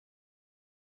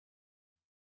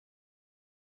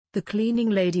The cleaning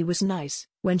lady was nice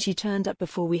when she turned up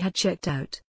before we had checked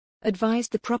out.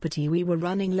 Advised the property we were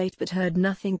running late but heard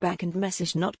nothing back and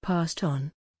message not passed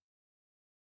on.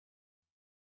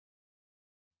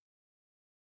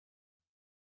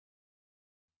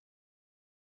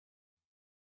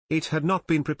 It had not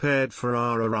been prepared for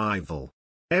our arrival.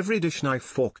 Every dish, knife,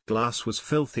 fork, glass was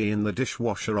filthy in the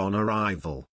dishwasher on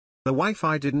arrival. The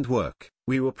Wi-Fi didn't work.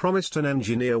 We were promised an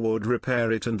engineer would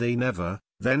repair it and they never,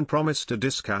 then promised a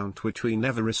discount which we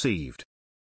never received.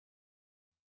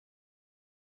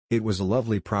 It was a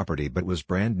lovely property but was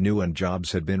brand new and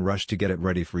jobs had been rushed to get it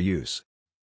ready for use.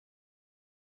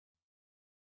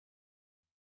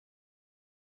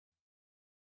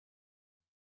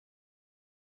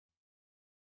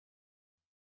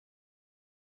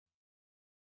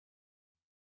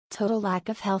 Total lack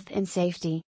of health and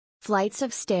safety. Flights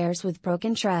of stairs with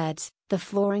broken treads, the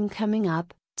flooring coming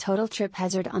up, total trip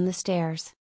hazard on the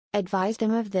stairs. Advised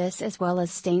them of this as well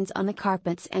as stains on the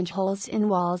carpets and holes in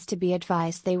walls to be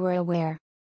advised they were aware.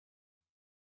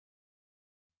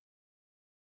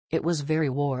 It was very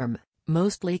warm,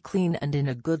 mostly clean and in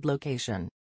a good location.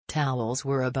 Towels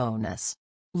were a bonus.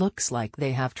 Looks like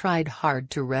they have tried hard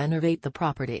to renovate the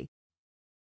property.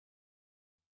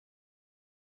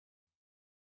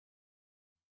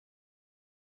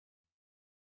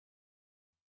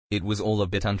 It was all a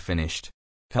bit unfinished.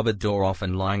 Cupboard door off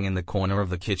and lying in the corner of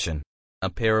the kitchen. A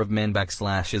pair of men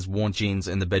 / worn jeans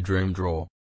in the bedroom drawer.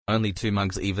 Only 2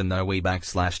 mugs even though we /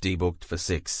 debooked for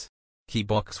 6. Key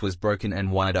box was broken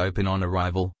and wide open on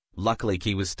arrival. Luckily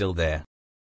key was still there.